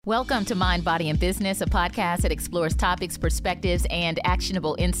Welcome to Mind, Body, and Business, a podcast that explores topics, perspectives, and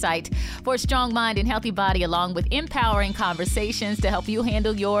actionable insight for a strong mind and healthy body, along with empowering conversations to help you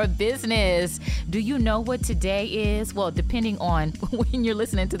handle your business. Do you know what today is? Well, depending on when you're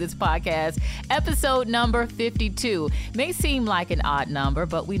listening to this podcast, episode number 52. May seem like an odd number,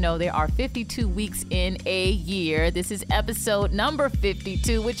 but we know there are 52 weeks in a year. This is episode number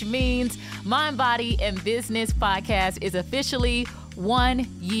 52, which means Mind, Body, and Business podcast is officially 1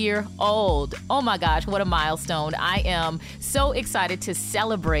 year old. Oh my gosh, what a milestone. I am so excited to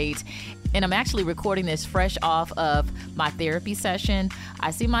celebrate. And I'm actually recording this fresh off of my therapy session.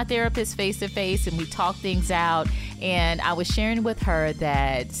 I see my therapist face to face and we talk things out. And I was sharing with her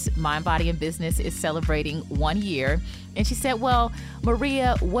that Mind, Body, and Business is celebrating 1 year. And she said, well,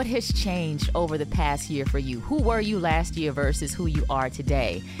 Maria, what has changed over the past year for you? Who were you last year versus who you are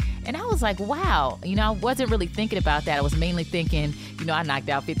today? And I was like, wow, I wasn't really thinking about that. I was mainly thinking, I knocked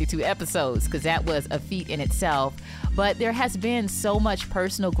out 52 episodes because that was a feat in itself. But there has been so much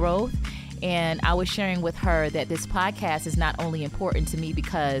personal growth. And I was sharing with her that this podcast is not only important to me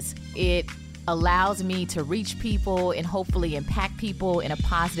because it allows me to reach people and hopefully impact people in a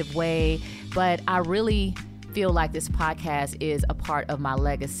positive way, but I really feel like this podcast is a part of my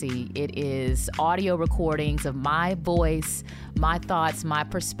legacy. It is audio recordings of my voice, my thoughts, my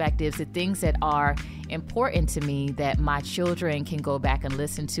perspectives, the things that are important to me that my children can go back and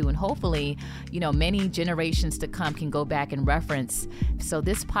listen to, and hopefully, many generations to come can go back and reference. So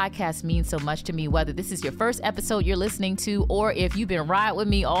this podcast means so much to me, whether this is your first episode you're listening to, or if you've been riding with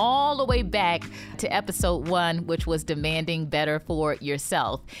me all the way back to episode 1, which was demanding better for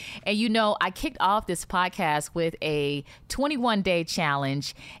yourself. And I kicked off this podcast with a 21-day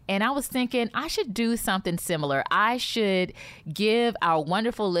challenge, and I was thinking I should do something similar. I should give our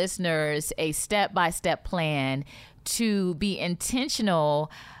wonderful listeners a step-by-step plan to be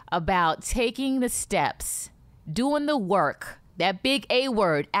intentional about taking the steps, doing the work, that big A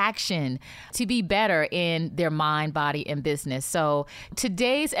word, action, to be better in their mind, body, and business. So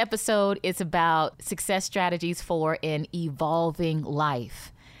today's episode is about success strategies for an evolving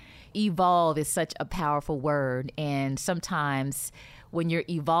life. Evolve is such a powerful word, and sometimes when you're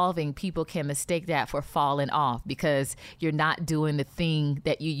evolving, people can mistake that for falling off because you're not doing the thing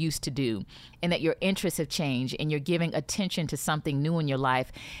that you used to do, and that your interests have changed and you're giving attention to something new in your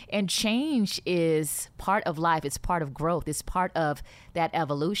life. And change is part of life. It's part of growth. It's part of that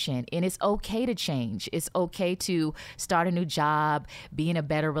evolution. And it's okay to change. It's okay to start a new job, be in a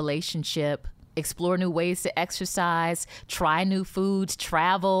better relationship, explore new ways to exercise, try new foods,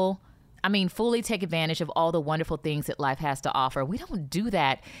 travel. Fully take advantage of all the wonderful things that life has to offer. We don't do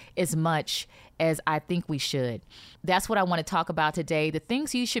that as much as I think we should. That's what I want to talk about today, the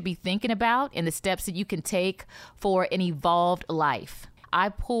things you should be thinking about and the steps that you can take for an evolved life. I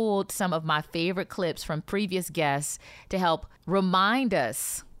pulled some of my favorite clips from previous guests to help remind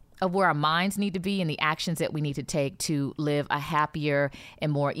us of where our minds need to be and the actions that we need to take to live a happier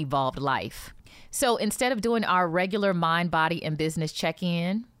and more evolved life. So instead of doing our regular mind, body, and business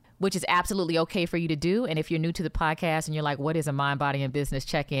check-in, which is absolutely okay for you to do. And if you're new to the podcast and you're like, what is a mind, body, and business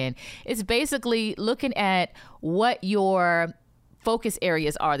check-in? It's basically looking at what your focus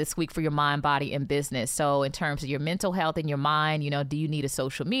areas are this week for your mind, body, and business. So in terms of your mental health and your mind, do you need a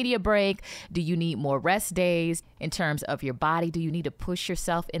social media break? Do you need more rest days? In terms of your body, do you need to push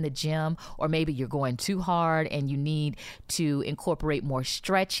yourself in the gym? Or maybe you're going too hard and you need to incorporate more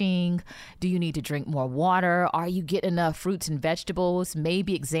stretching? Do you need to drink more water? Are you getting enough fruits and vegetables?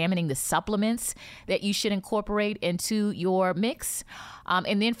 Maybe examining the supplements that you should incorporate into your mix.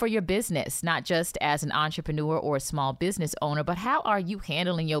 And then for your business, not just as an entrepreneur or a small business owner, but how are you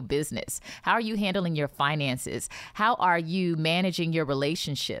handling your business? How are you handling your finances? How are you managing your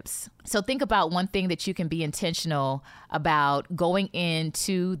relationships? So think about one thing that you can be intentional about going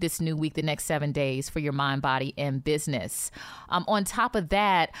into this new week, the next 7 days for your mind, body, and business. On top of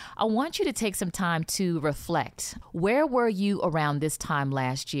that, I want you to take some time to reflect. Where were you around this time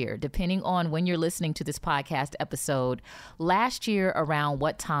last year? Depending on when you're listening to this podcast episode, last year around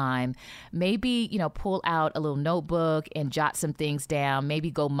what time? Maybe, pull out a little notebook and jot some things down.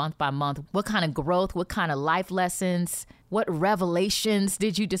 Maybe go month by month. What kind of growth? What kind of life lessons? What revelations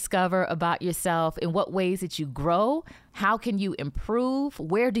did you discover about yourself? In what ways did you grow? How can you improve?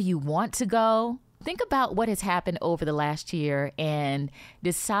 Where do you want to go? Think about what has happened over the last year and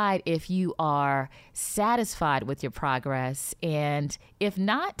decide if you are satisfied with your progress. And if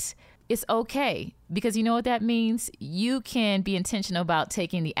not, it's okay, because you know what that means? You can be intentional about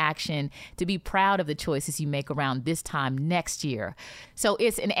taking the action to be proud of the choices you make around this time next year. So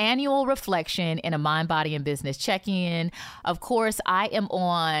it's an annual reflection and a mind, body, and business check-in. Of course, I am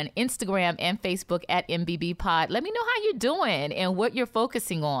on Instagram and Facebook at MBB Pod. Let me know how you're doing and what you're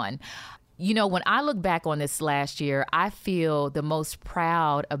focusing on. You know, when I look back on this last year, I feel the most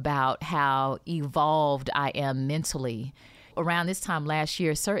proud about how evolved I am mentally. Around this time last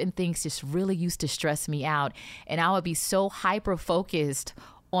year, certain things just really used to stress me out, and I would be so hyper-focused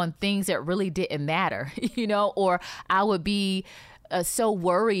on things that really didn't matter, or I would be so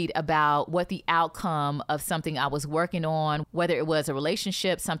worried about what the outcome of something I was working on, whether it was a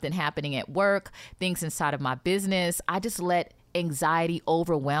relationship, something happening at work, things inside of my business. I just let anxiety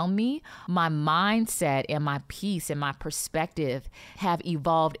overwhelm me. My mindset and my peace and my perspective have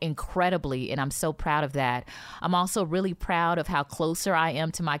evolved incredibly, and I'm so proud of that. I'm also really proud of how closer I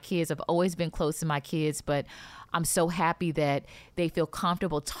am to my kids. I've always been close to my kids, but I'm so happy that they feel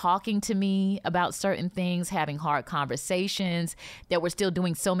comfortable talking to me about certain things, having hard conversations, that we're still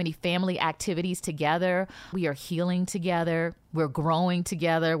doing so many family activities together. We are healing together. We're growing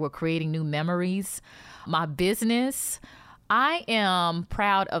together. We're creating new memories. My business, I am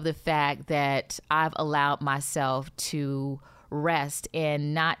proud of the fact that I've allowed myself to rest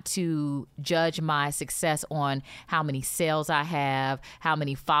and not to judge my success on how many sales I have, how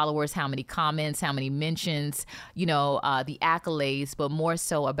many followers, how many comments, how many mentions, the accolades, but more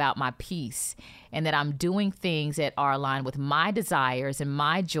so about my peace, and that I'm doing things that are aligned with my desires and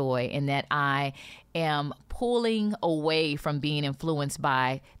my joy, and that I am pulling away from being influenced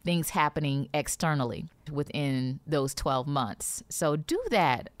by things happening externally within those 12 months. So do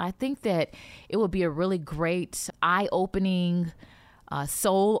that. I think that it will be a really great eye-opening,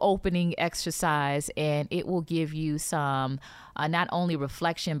 soul-opening exercise, and it will give you some not only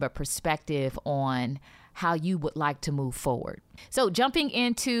reflection but perspective on how you would like to move forward. So jumping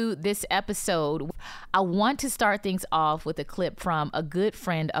into this episode, I want to start things off with a clip from a good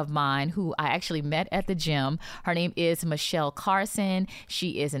friend of mine who I actually met at the gym. Her name is Michelle Carson.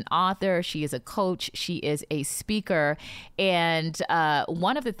 She is an author. She is a coach. She is a speaker. And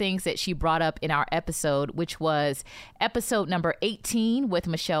one of the things that she brought up in our episode, which was episode number 18 with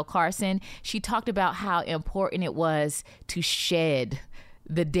Michelle Carson, she talked about how important it was to shed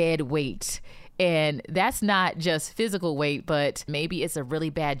the dead weight. And that's not just physical weight, but maybe it's a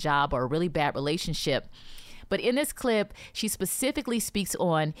really bad job or a really bad relationship. But in this clip, she specifically speaks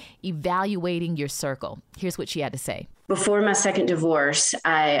on evaluating your circle. Here's what she had to say. Before my second divorce,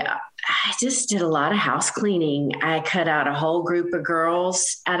 I just did a lot of house cleaning. I cut out a whole group of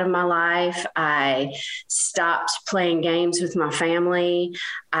girls out of my life. I stopped playing games with my family.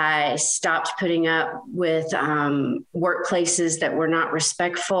 I stopped putting up with workplaces that were not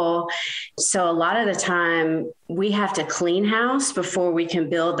respectful. So a lot of the time, we have to clean house before we can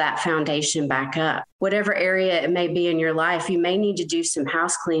build that foundation back up. Whatever area it may be in your life, you may need to do some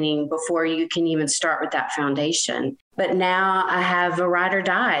house cleaning before you can even start with that foundation. But now I have a ride or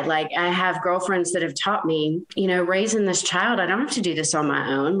die. Like, I have girlfriends that have taught me, raising this child, I don't have to do this on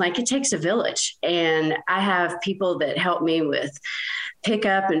my own. Like, it takes a village. And I have people that help me with pick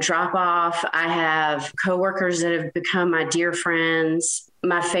up and drop off. I have coworkers that have become my dear friends.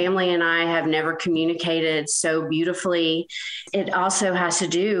 My family and I have never communicated so beautifully. It also has to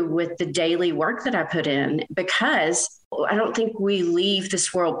do with the daily work that I put in, because I don't think we leave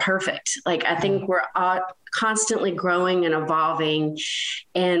this world perfect. Like, I think we're constantly growing and evolving.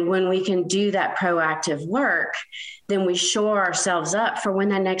 And when we can do that proactive work, then we shore ourselves up for when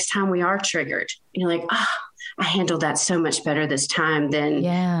the next time we are triggered. Like, I handled that so much better this time than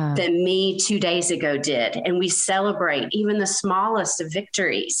me 2 days ago did. And we celebrate even the smallest of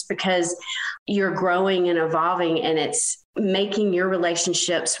victories, because you're growing and evolving, and it's making your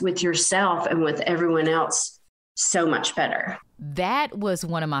relationships with yourself and with everyone else so much better. That was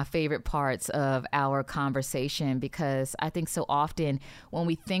one of my favorite parts of our conversation, because I think so often when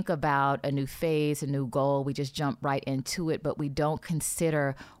we think about a new phase, a new goal, we just jump right into it, but we don't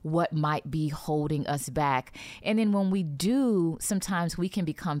consider what might be holding us back. And then when we do, sometimes we can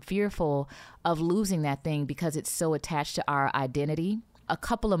become fearful of losing that thing because it's so attached to our identity. A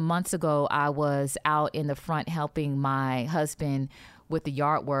couple of months ago, I was out in the front helping my husband with the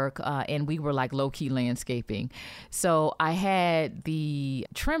yard work, and we were like low-key landscaping. So I had the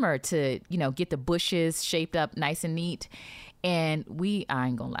trimmer to, get the bushes shaped up nice and neat. And I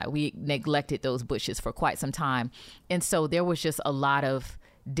ain't gonna lie, we neglected those bushes for quite some time. And so there was just a lot of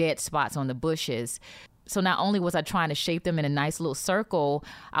dead spots on the bushes. So not only was I trying to shape them in a nice little circle,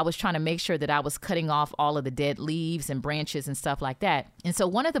 I was trying to make sure that I was cutting off all of the dead leaves and branches and stuff like that. And so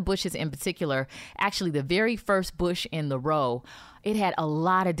one of the bushes in particular, actually the very first bush in the row, it had a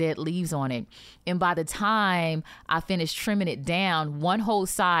lot of dead leaves on it. And by the time I finished trimming it down, one whole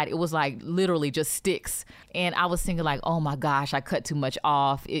side, it was like literally just sticks. And I was thinking like, oh my gosh, I cut too much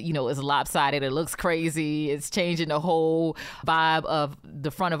off. It's lopsided. It looks crazy. It's changing the whole vibe of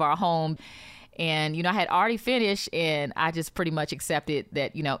the front of our home. And, I had already finished, and I just pretty much accepted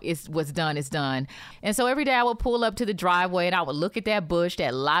that, it's what's done is done. And so every day I would pull up to the driveway and I would look at that bush,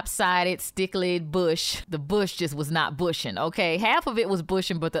 that lopsided, stick-legged bush. The bush just was not bushing, okay? Half of it was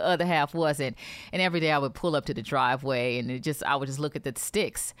bushing, but the other half wasn't. And every day I would pull up to the driveway and I would just look at the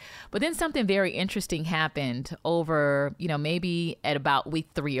sticks. But then something very interesting happened over, maybe at about week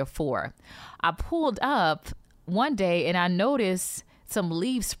 3 or 4. I pulled up one day and I noticed some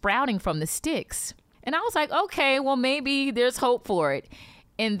leaves sprouting from the sticks. And I was like, okay, well, maybe there's hope for it.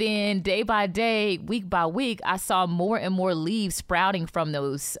 And then day by day, week by week, I saw more and more leaves sprouting from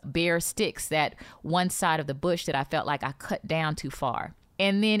those bare sticks, that one side of the bush that I felt like I cut down too far.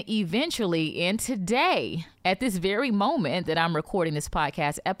 And then eventually, and today, at this very moment that I'm recording this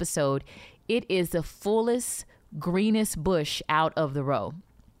podcast episode, it is the fullest, greenest bush out of the row.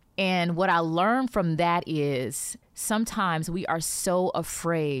 And what I learned from that is sometimes we are so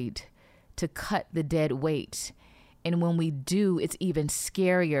afraid to cut the dead weight. And when we do, it's even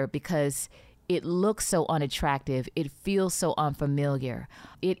scarier because it looks so unattractive. It feels so unfamiliar.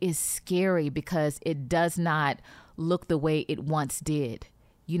 It is scary because it does not look the way it once did.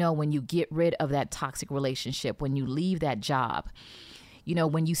 When you get rid of that toxic relationship, when you leave that job,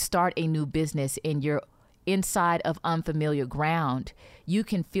 when you start a new business and you're inside of unfamiliar ground, you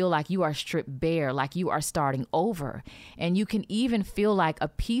can feel like you are stripped bare, like you are starting over. And you can even feel like a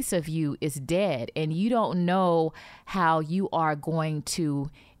piece of you is dead and you don't know how you are going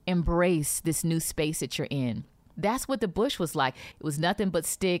to embrace this new space that you're in. That's what the bush was like. It was nothing but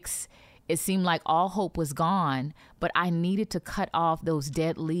sticks. It seemed like all hope was gone, but I needed to cut off those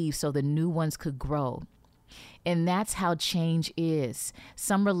dead leaves so the new ones could grow. And that's how change is.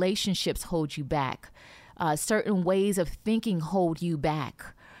 Some relationships hold you back. Certain ways of thinking hold you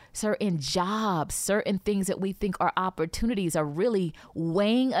back. Certain jobs, certain things that we think are opportunities are really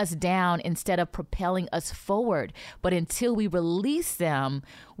weighing us down instead of propelling us forward. But until we release them,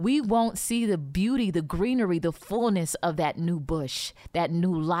 we won't see the beauty, the greenery, the fullness of that new bush, that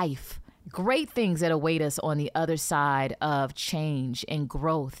new life. Great things that await us on the other side of change and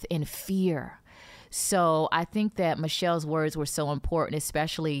growth and fear. So I think that Michelle's words were so important,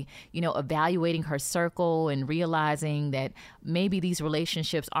 especially, evaluating her circle and realizing that maybe these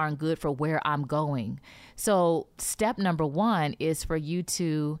relationships aren't good for where I'm going. So step number 1 is for you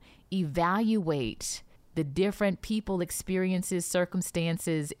to evaluate the different people, experiences,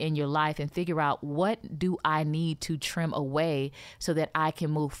 circumstances in your life and figure out, what do I need to trim away so that I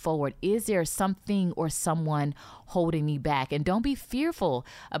can move forward? Is there something or someone holding me back? And don't be fearful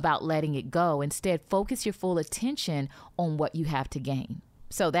about letting it go. Instead, focus your full attention on what you have to gain.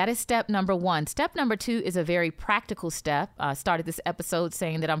 So that is step number 1. Step number 2 is a very practical step. I started this episode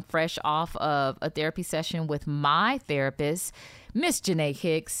saying that I'm fresh off of a therapy session with my therapist, Miss Janae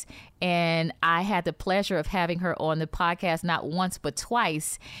Hicks, and I had the pleasure of having her on the podcast not once but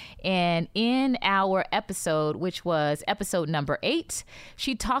twice. And in our episode, which was episode number 8,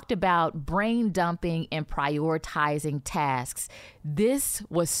 she talked about brain dumping and prioritizing tasks. This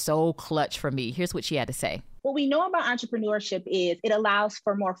was so clutch for me. Here's what she had to say. What we know about entrepreneurship is it allows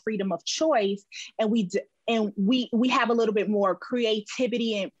for more freedom of choice, and we have a little bit more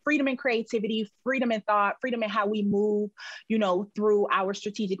creativity and freedom in thought, freedom in how we move, through our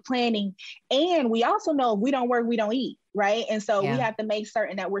strategic planning. And we also know if we don't work, we don't eat, right? And so we have to make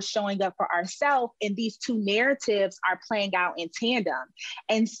certain that we're showing up for ourselves, and these two narratives are playing out in tandem.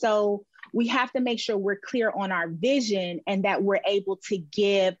 And so we have to make sure we're clear on our vision and that we're able to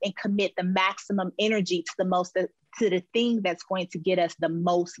give and commit the maximum energy to the thing that's going to get us the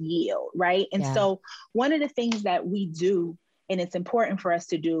most yield, right? And so one of the things that we do, and it's important for us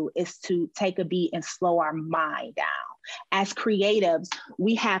to do, is to take a beat and slow our mind down. As creatives,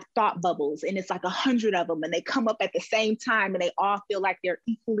 we have thought bubbles, and it's like 100 of them, and they come up at the same time, and they all feel like they're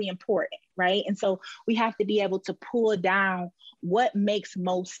equally important, right? And so we have to be able to pull down what makes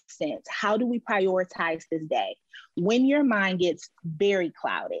most sense. How do we prioritize this day? When your mind gets very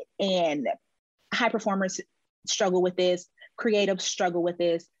clouded, and high performers struggle with this, creatives struggle with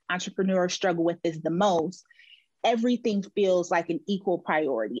this, entrepreneurs struggle with this the most, everything feels like an equal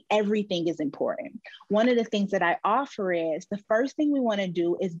priority. Everything is important. One of the things that I offer is the first thing we want to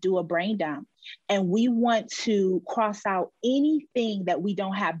do is do a brain dump. And we want to cross out anything that we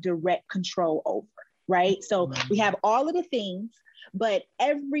don't have direct control over, right? So we have all of the things, but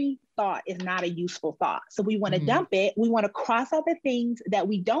every thought is not a useful thought. So we want to dump it. We want to cross out the things that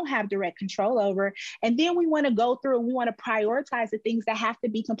we don't have direct control over. And then we want to go through and we want to prioritize the things that have to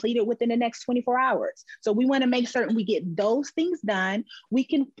be completed within the next 24 hours. So we want to make certain we get those things done. We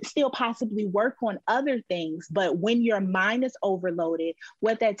can still possibly work on other things, but when your mind is overloaded,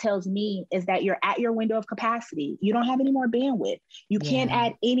 what that tells me is that you're at your window of capacity. You don't have any more bandwidth. You can't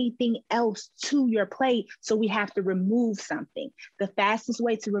add anything else to your plate. So we have to remove something. The fastest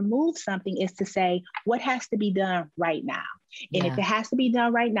way to remove something is to say, what has to be done right now? And if it has to be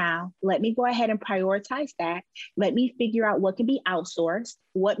done right now, let me go ahead and prioritize that. Let me figure out what can be outsourced.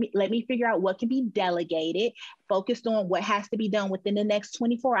 Let me figure out what can be delegated, focused on what has to be done within the next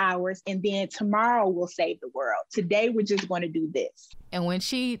 24 hours. And then tomorrow we'll save the world. Today, we're just going to do this. And when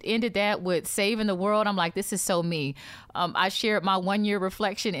she ended that with saving the world, I'm like, this is so me. I shared my 1 year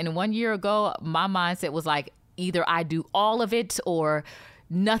reflection. And 1 year ago, my mindset was like, either I do all of it or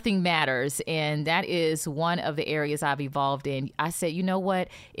nothing matters. And that is one of the areas I've evolved in. I said, you know what?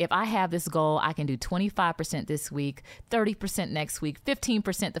 If I have this goal, I can do 25% this week, 30% next week,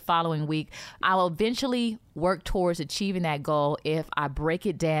 15% the following week. I'll eventually work towards achieving that goal if I break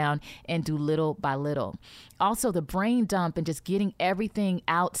it down and do little by little. Also, the brain dump and just getting everything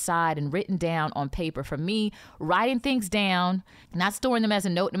outside and written down on paper. For me, writing things down, not storing them as a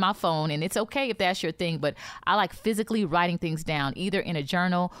note in my phone. And it's okay if that's your thing, but I like physically writing things down, either in a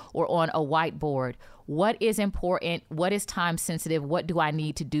journal or on a whiteboard. What is important? What is time sensitive? What do I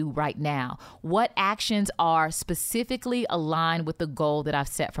need to do right now? What actions are specifically aligned with the goal that I've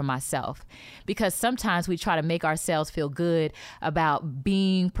set for myself? Because sometimes we try to make ourselves feel good about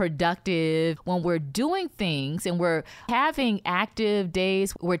being productive when we're doing things and we're having active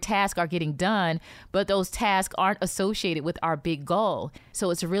days where tasks are getting done, but those tasks aren't associated with our big goal.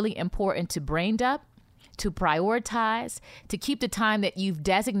 So it's really important to brain dump, to prioritize, to keep the time that you've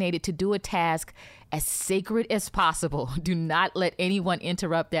designated to do a task as sacred as possible. Do not let anyone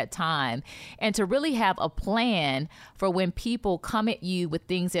interrupt that time. And to really have a plan for when people come at you with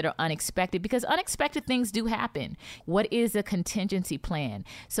things that are unexpected, because unexpected things do happen. What is a contingency plan?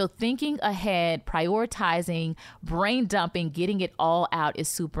 So thinking ahead, prioritizing, brain dumping, getting it all out is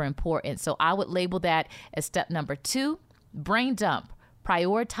super important. So I would label that as step number 2, brain dump.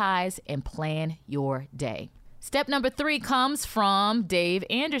 Prioritize and plan your day. Step number 3 comes from Dave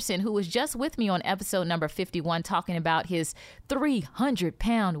Anderson, who was just with me on episode number 51, talking about his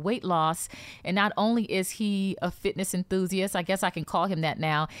 300-pound weight loss. And not only is he a fitness enthusiast, I guess I can call him that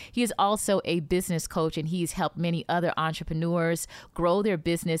now, he is also a business coach, and he's helped many other entrepreneurs grow their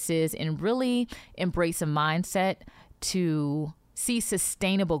businesses and really embrace a mindset to see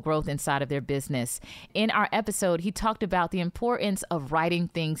sustainable growth inside of their business. In our episode, he talked about the importance of writing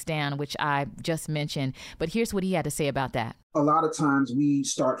things down, which I just mentioned. But here's what he had to say about that. A lot of times we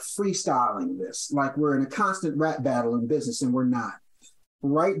start freestyling this, like we're in a constant rap battle in business, and we're not.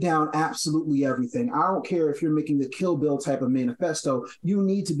 Write down absolutely everything. I don't care if you're making the Kill Bill type of manifesto. You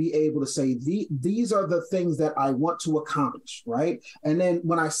need to be able to say, these are the things that I want to accomplish, right? And then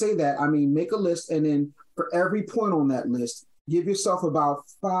when I say that, I mean, make a list, and then for every point on that list, give yourself about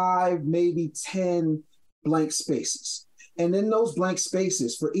 5, maybe 10 blank spaces. And in those blank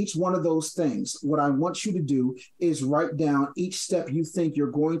spaces, for each one of those things, what I want you to do is write down each step you think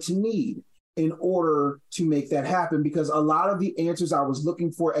you're going to need in order to make that happen. Because a lot of the answers I was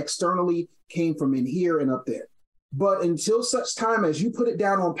looking for externally came from in here and up there. But until such time as you put it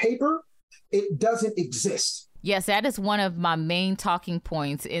down on paper, it doesn't exist. Yes, that is one of my main talking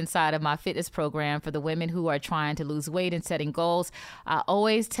points inside of my fitness program for the women who are trying to lose weight and setting goals. I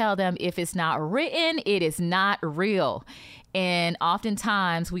always tell them, if it's not written, it is not real. And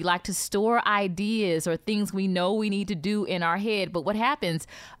oftentimes we like to store ideas or things we know we need to do in our head. But what happens?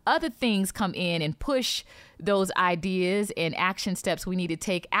 Other things come in and push those ideas and action steps we need to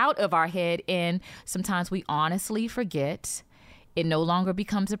take out of our head. And sometimes we honestly forget. It no longer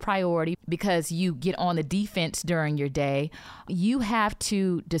becomes a priority because you get on the defense during your day. You have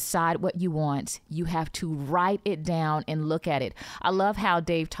to decide what you want. You have to write it down and look at it. I love how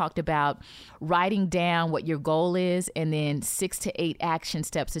Dave talked about writing down what your goal is and then 6 to 8 action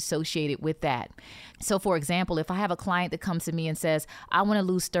steps associated with that. So for example, if I have a client that comes to me and says, I want to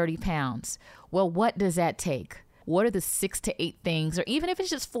lose 30 pounds. Well, what does that take? What are the 6 to 8 things, or even if it's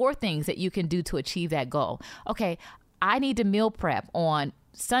just 4 things that you can do to achieve that goal? Okay, I need to meal prep on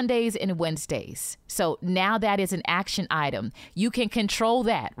Sundays and Wednesdays. So now that is an action item. You can control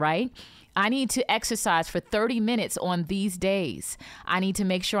that, right? I need to exercise for 30 minutes on these days. I need to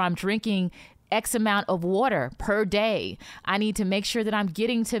make sure I'm drinking X amount of water per day. I need to make sure that I'm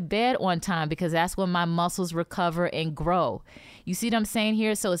getting to bed on time because that's when my muscles recover and grow. You see what I'm saying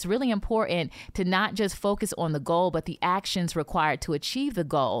here? So it's really important to not just focus on the goal, but the actions required to achieve the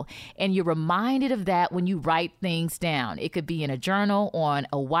goal. And you're reminded of that when you write things down. It could be in a journal, on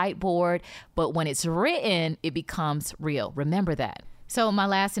a whiteboard, but when it's written, it becomes real. Remember that. So my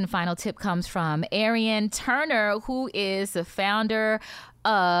last and final tip comes from Ariane Turner, who is the founder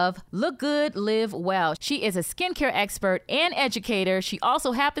of Look Good, Live Well. She is a skincare expert and educator. She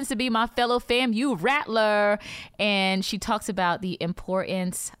also happens to be my fellow FAMU Rattler, and she talks about the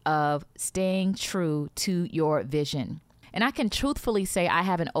importance of staying true to your vision. And I can truthfully say I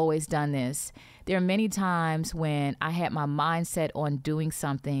haven't always done this. There are many times when I had my mindset on doing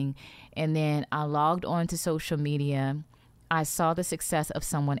something, and then I logged on to social media. I saw the success of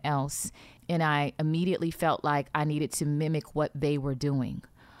someone else, and I immediately felt like I needed to mimic what they were doing.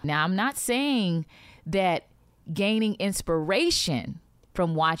 Now, I'm not saying that gaining inspiration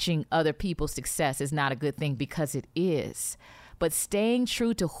from watching other people's success is not a good thing, because it is. But staying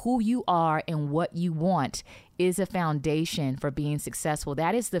true to who you are and what you want is a foundation for being successful.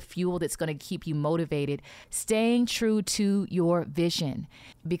 That is the fuel that's going to keep you motivated, staying true to your vision,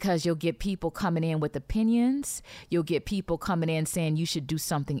 because you'll get people coming in with opinions. You'll get people coming in saying you should do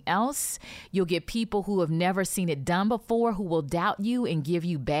something else. You'll get people who have never seen it done before who will doubt you and give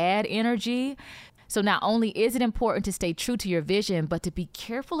you bad energy. So not only is it important to stay true to your vision, but to be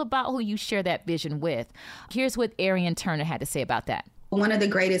careful about who you share that vision with. Here's what Ariane Turner had to say about that. One of the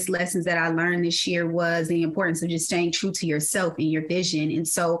greatest lessons that I learned this year was the importance of just staying true to yourself and your vision. And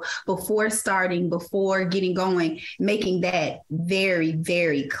so before getting going, making that very,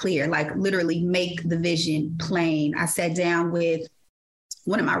 very clear, like literally make the vision plain. I sat down with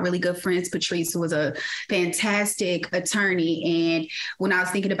one of my really good friends, Patrice, who was a fantastic attorney. And when I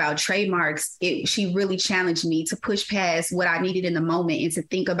was thinking about trademarks, she really challenged me to push past what I needed in the moment and to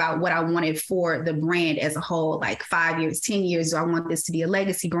think about what I wanted for the brand as a whole, like 5 years, 10 years. Do I want this to be a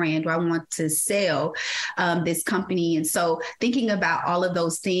legacy brand? Do I want to sell this company? And so thinking about all of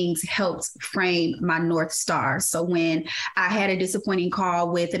those things helped frame my North Star. So when I had a disappointing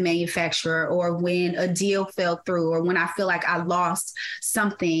call with a manufacturer, or when a deal fell through, or when I feel like I lost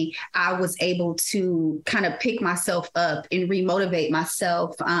something, I was able to kind of pick myself up and remotivate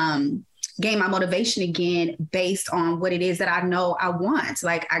myself, gain my motivation again based on what it is that I know I want.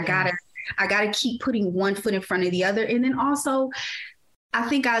 Like I gotta keep putting one foot in front of the other. And then also, I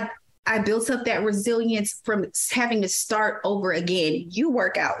think I built up that resilience from having to start over again. You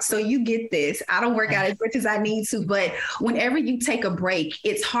work out, so you get this. I don't work out as much as I need to, but whenever you take a break,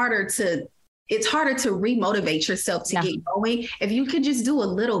 it's harder to remotivate yourself to get going. If you could just do a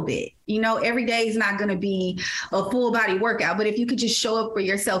little bit, every day is not going to be a full body workout, but if you could just show up for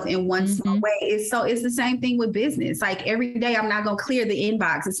yourself in one small way, it's the same thing with business. Like every day I'm not going to clear the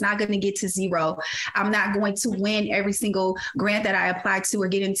inbox. It's not going to get to zero. I'm not going to win every single grant that I apply to or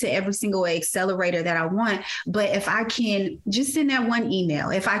get into every single accelerator that I want. But if I can just send that one email,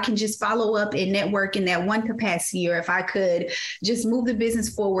 if I can just follow up and network in that one capacity, or if I could just move the business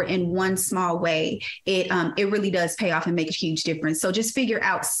forward in one small way, it really does pay off and make a huge difference. So just figure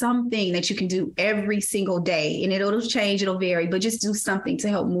out something that you can do every single day, and it'll change, it'll vary, but just do something to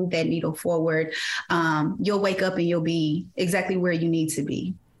help move that needle forward. You'll wake up and you'll be exactly where you need to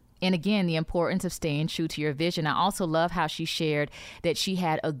be. And again, the importance of staying true to your vision. I also love how she shared that she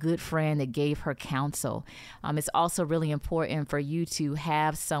had a good friend that gave her counsel. It's also really important for you to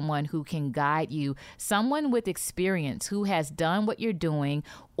have someone who can guide you, someone with experience who has done what you're doing,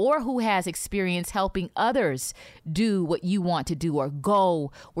 or who has experience helping others do what you want to do or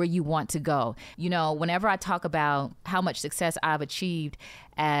go where you want to go. Whenever I talk about how much success I've achieved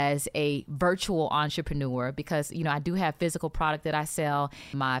as a virtual entrepreneur, because, I do have physical product that I sell,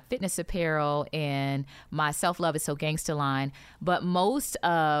 my fitness apparel and my Self-Love Is So Gangsta line. But most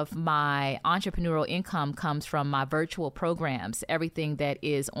of my entrepreneurial income comes from my virtual programs, everything that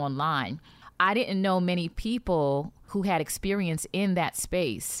is online. I didn't know many people who had experience in that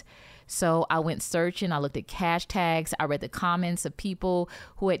space. So I went searching, I looked at cash tags, I read the comments of people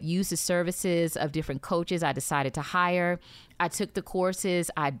who had used the services of different coaches I decided to hire. I took the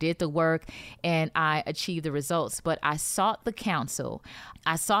courses, I did the work, and I achieved the results. But I sought the counsel.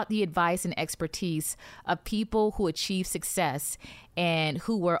 I sought the advice and expertise of people who achieved success. and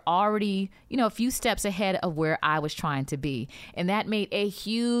who were already, a few steps ahead of where I was trying to be. And that made a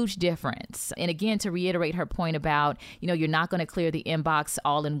huge difference. And again, to reiterate her point about, you're not going to clear the inbox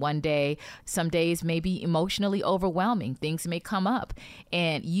all in one day. Some days may be emotionally overwhelming. Things may come up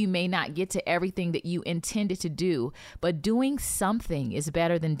and you may not get to everything that you intended to do, but doing something is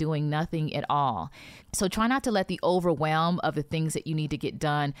better than doing nothing at all. So try not to let the overwhelm of the things that you need to get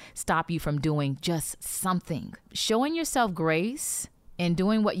done stop you from doing just something. Showing yourself grace and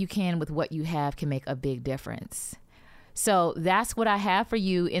doing what you can with what you have can make a big difference. So that's what I have for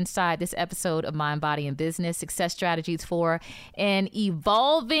you inside this episode of Mind, Body, and Business, Success Strategies for an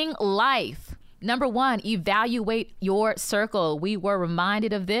Evolving Life. Number 1, evaluate your circle. We were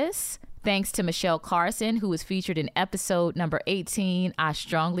reminded of this thanks to Michelle Carson, who was featured in episode number 18. I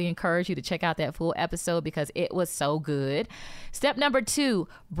strongly encourage you to check out that full episode because it was so good. Step number 2,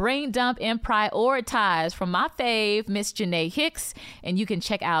 brain dump and prioritize from my fave, Miss Janae Hicks. And you can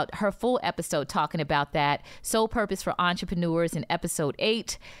check out her full episode talking about that. Sole Purpose for Entrepreneurs in episode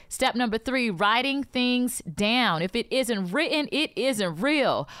 8. Step number 3, writing things down. If it isn't written, it isn't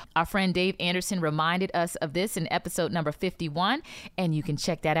real. Our friend Dave Anderson reminded us of this in episode number 51. And you can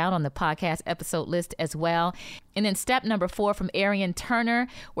check that out on the podcast episode list as well. And then step number 4 from Arian Turner,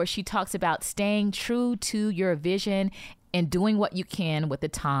 where she talks about staying true to your vision and doing what you can with the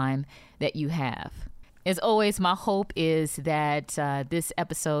time that you have. As always, my hope is that this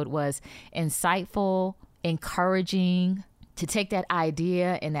episode was insightful, encouraging, to take that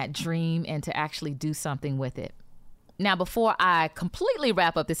idea and that dream and to actually do something with it. Now, before I completely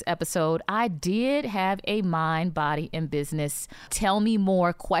wrap up this episode, I did have a Mind, Body, and Business Tell Me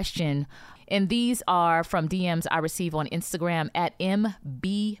More question. And these are from DMs I receive on Instagram at MBBPod.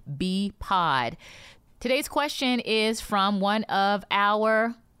 Today's question is from one of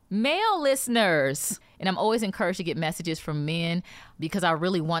our male listeners. And I'm always encouraged to get messages from men because I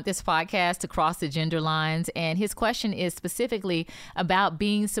really want this podcast to cross the gender lines. And his question is specifically about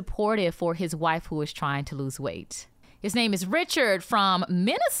being supportive for his wife who is trying to lose weight. His name is Richard from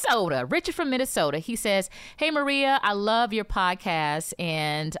Minnesota. Richard from Minnesota. He says, "Hey, Maria, I love your podcast,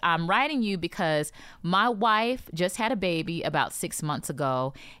 and I'm writing you because my wife just had a baby about 6 months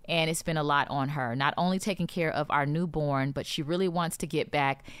ago, and it's been a lot on her, not only taking care of our newborn, but she really wants to get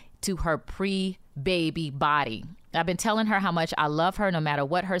back to her pre-baby body. I've been telling her how much I love her no matter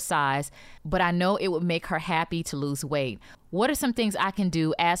what her size, but I know it would make her happy to lose weight. What are some things I can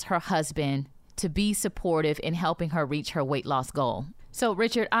do as her husband to be supportive in helping her reach her weight loss goal?" So,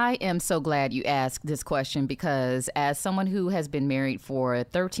 Richard, I am so glad you asked this question because as someone who has been married for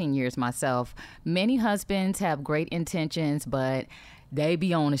 13 years myself, many husbands have great intentions, but they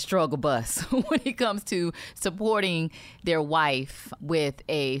be on a struggle bus when it comes to supporting their wife with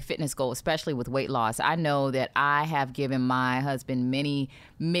a fitness goal, especially with weight loss. I know that I have given my husband many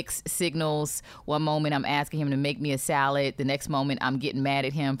mixed signals. One moment I'm asking him to make me a salad. The next moment I'm getting mad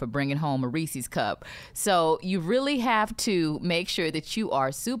at him for bringing home a Reese's cup. So you really have to make sure that you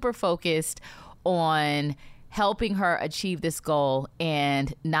are super focused on helping her achieve this goal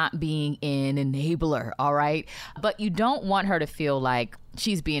and not being an enabler, all right? But you don't want her to feel like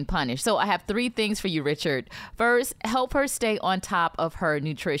she's being punished. So I have 3 things for you, Richard. First, help her stay on top of her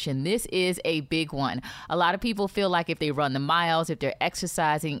nutrition. This is a big one. A lot of people feel like if they run the miles, if they're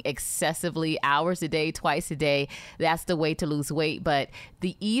exercising excessively hours a day, twice a day, that's the way to lose weight. But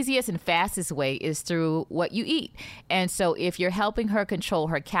the easiest and fastest way is through what you eat. And so if you're helping her control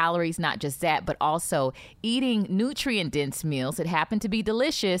her calories, not just that, but also eating nutrient-dense meals that happen to be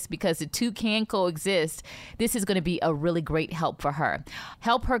delicious because the two can coexist, this is going to be a really great help for her.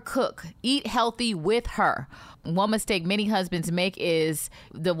 Help her cook. Eat healthy with her. One mistake many husbands make is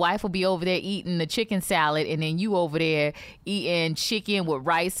the wife will be over there eating the chicken salad and then you over there eating chicken with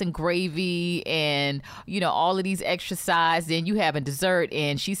rice and gravy and, all of these extra sides. Then you having dessert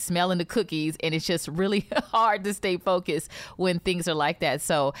and she's smelling the cookies and it's just really hard to stay focused when things are like that.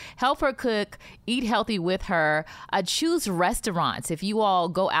 So help her cook, eat healthy with her. Choose restaurants. If you all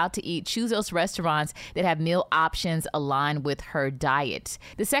go out to eat, choose those restaurants that have meal options aligned with her diet.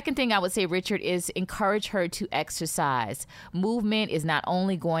 The second thing I would say, Richard, is encourage her to exercise. Movement is not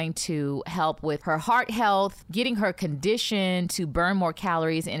only going to help with her heart health, getting her conditioned to burn more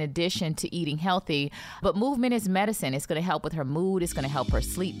calories in addition to eating healthy, but movement is medicine. It's going to help with her mood. It's going to help her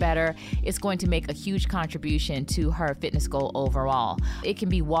sleep better. It's going to make a huge contribution to her fitness goal overall. It can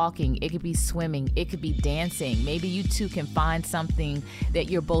be walking. It could be swimming. It could be dancing. Maybe you two can find something that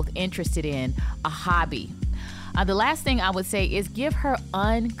you're both interested in, a hobby. The last thing I would say is give her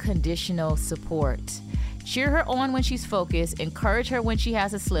unconditional support. Cheer her on when she's focused, encourage her when she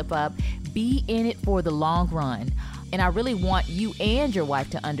has a slip up, be in it for the long run. And I really want you and your wife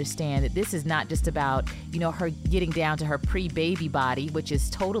to understand that this is not just about, her getting down to her pre-baby body, which is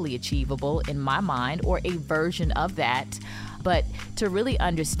totally achievable in my mind, or a version of that, but to really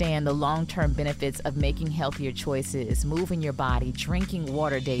understand the long-term benefits of making healthier choices, moving your body, drinking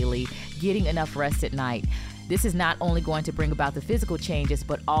water daily, getting enough rest at night. This is not only going to bring about the physical changes,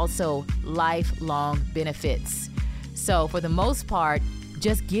 but also lifelong benefits. So for the most part,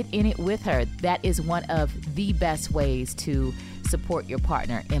 just get in it with her. That is one of the best ways to support your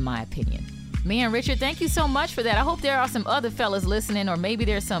partner, in my opinion. Man, Richard, thank you so much for that. I hope there are some other fellas listening, or maybe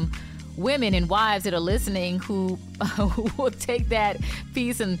there's some women and wives that are listening who will take that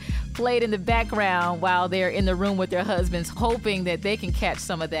piece and play it in the background while they're in the room with their husbands, hoping that they can catch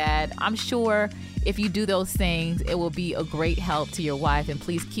some of that. I'm sure if you do those things, it will be a great help to your wife. And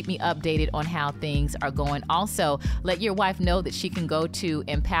please keep me updated on how things are going. Also, let your wife know that she can go to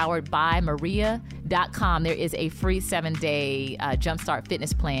empoweredbymaria.com. There is a free 7-day Jumpstart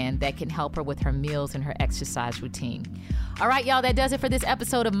fitness plan that can help her with her meals and her exercise routine. All right, y'all, that does it for this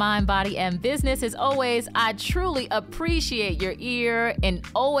episode of Mind, Body, and Business. As always, I truly appreciate your ear and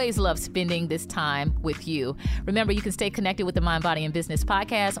always love spending this time with you. Remember, you can stay connected with the Mind, Body, and Business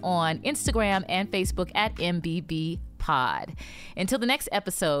podcast on Instagram and Facebook at MBB Pod. Until the next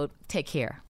episode, take care.